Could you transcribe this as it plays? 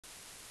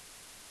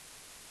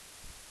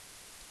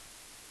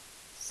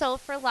So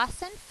for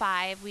lesson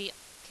 5, we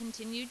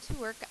continued to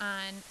work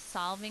on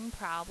solving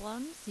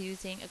problems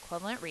using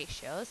equivalent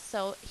ratios.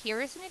 So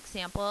here is an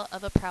example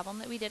of a problem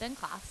that we did in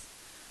class.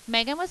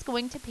 Megan was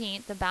going to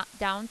paint the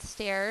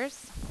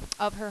downstairs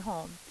of her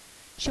home.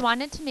 She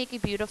wanted to make a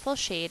beautiful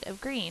shade of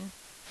green.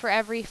 For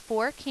every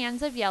 4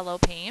 cans of yellow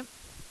paint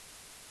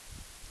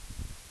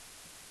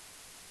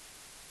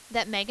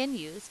that Megan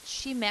used,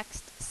 she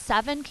mixed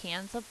 7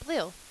 cans of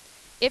blue.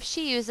 If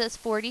she uses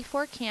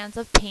 44 cans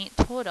of paint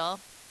total,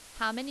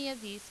 how many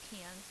of these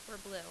cans were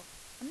blue?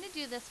 I'm going to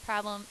do this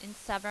problem in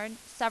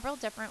several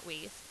different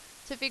ways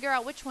to figure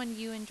out which one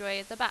you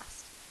enjoy the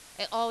best.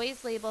 I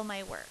always label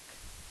my work.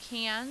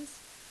 Cans,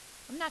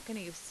 I'm not going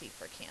to use C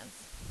for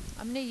cans.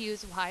 I'm going to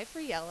use Y for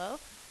yellow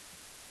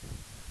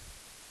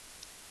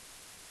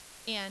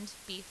and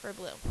B for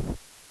blue.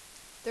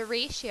 The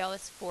ratio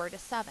is 4 to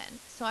 7.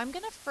 So I'm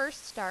going to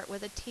first start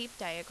with a tape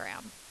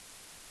diagram.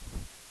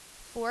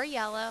 4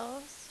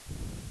 yellows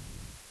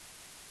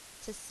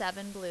to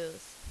 7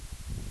 blues.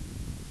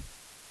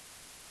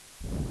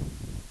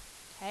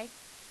 Okay?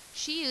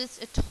 She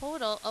used a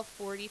total of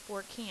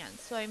 44 cans.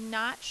 So I'm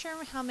not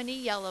sure how many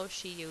yellow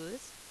she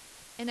used,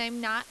 and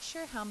I'm not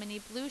sure how many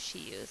blue she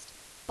used.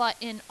 But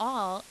in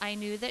all, I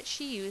knew that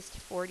she used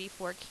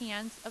 44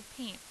 cans of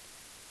paint.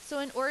 So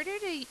in order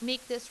to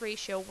make this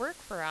ratio work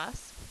for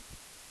us,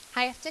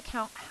 I have to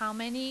count how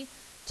many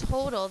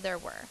total there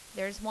were.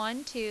 There's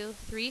 1, 2,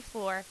 3,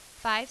 4,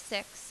 5,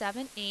 6,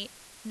 7, 8,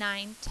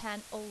 9,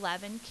 10,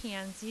 11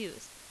 cans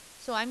used.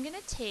 So I'm going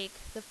to take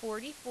the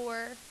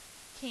 44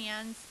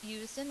 cans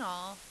used in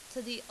all to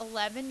the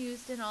 11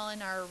 used in all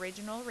in our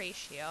original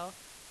ratio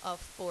of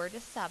 4 to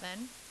 7,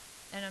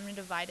 and I'm going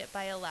to divide it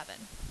by 11.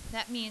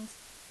 That means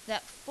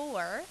that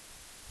 4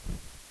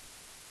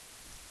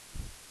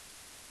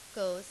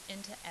 goes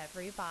into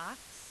every box.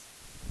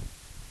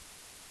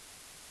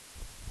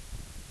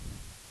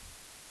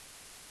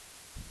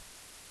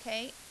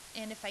 Okay,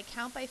 and if I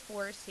count by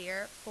 4s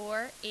here,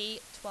 4,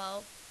 8,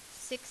 12,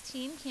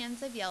 16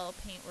 cans of yellow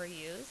paint were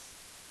used.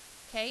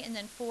 Okay, and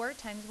then 4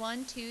 times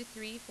 1, 2,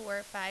 3,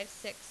 4, 5,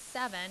 6,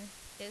 7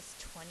 is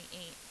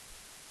 28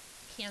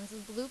 cans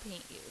of blue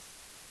paint used.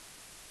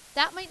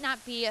 That might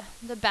not be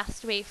the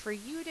best way for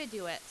you to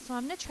do it, so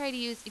I'm going to try to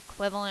use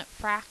equivalent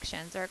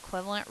fractions or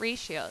equivalent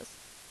ratios.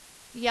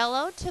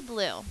 Yellow to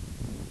blue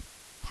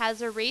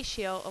has a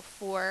ratio of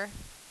 4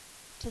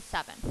 to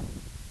 7.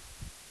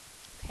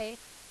 Okay,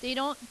 they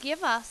don't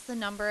give us the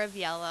number of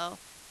yellow.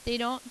 They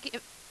don't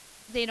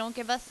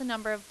give us the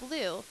number of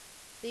blue.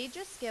 They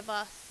just give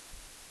us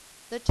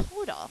the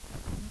total.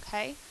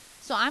 Okay,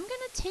 so I'm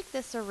going to take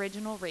this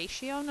original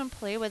ratio and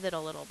play with it a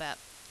little bit.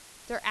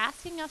 They're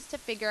asking us to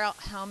figure out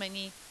how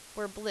many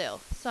were blue.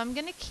 So I'm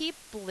going to keep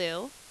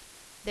blue.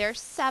 There's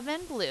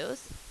 7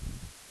 blues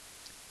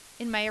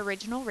in my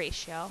original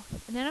ratio.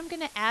 And then I'm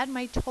going to add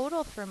my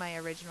total for my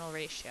original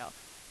ratio.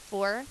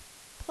 4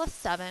 plus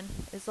 7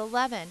 is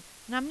 11.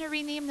 And I'm going to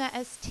rename that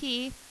as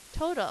T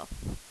total.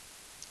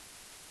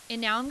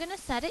 And now I'm going to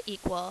set it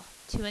equal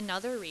to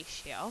another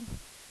ratio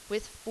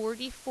with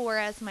 44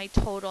 as my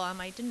total on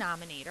my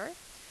denominator,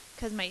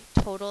 because my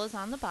total is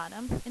on the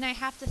bottom. And I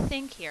have to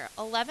think here.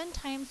 11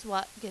 times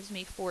what gives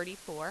me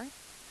 44?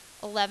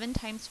 11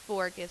 times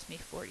 4 gives me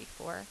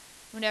 44.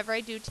 Whenever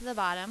I do to the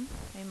bottom,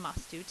 I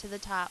must do to the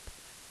top.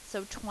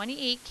 So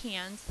 28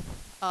 cans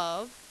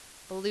of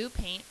blue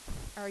paint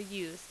are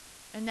used.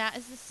 And that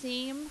is the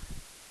same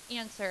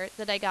answer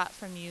that I got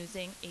from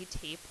using a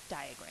tape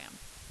diagram.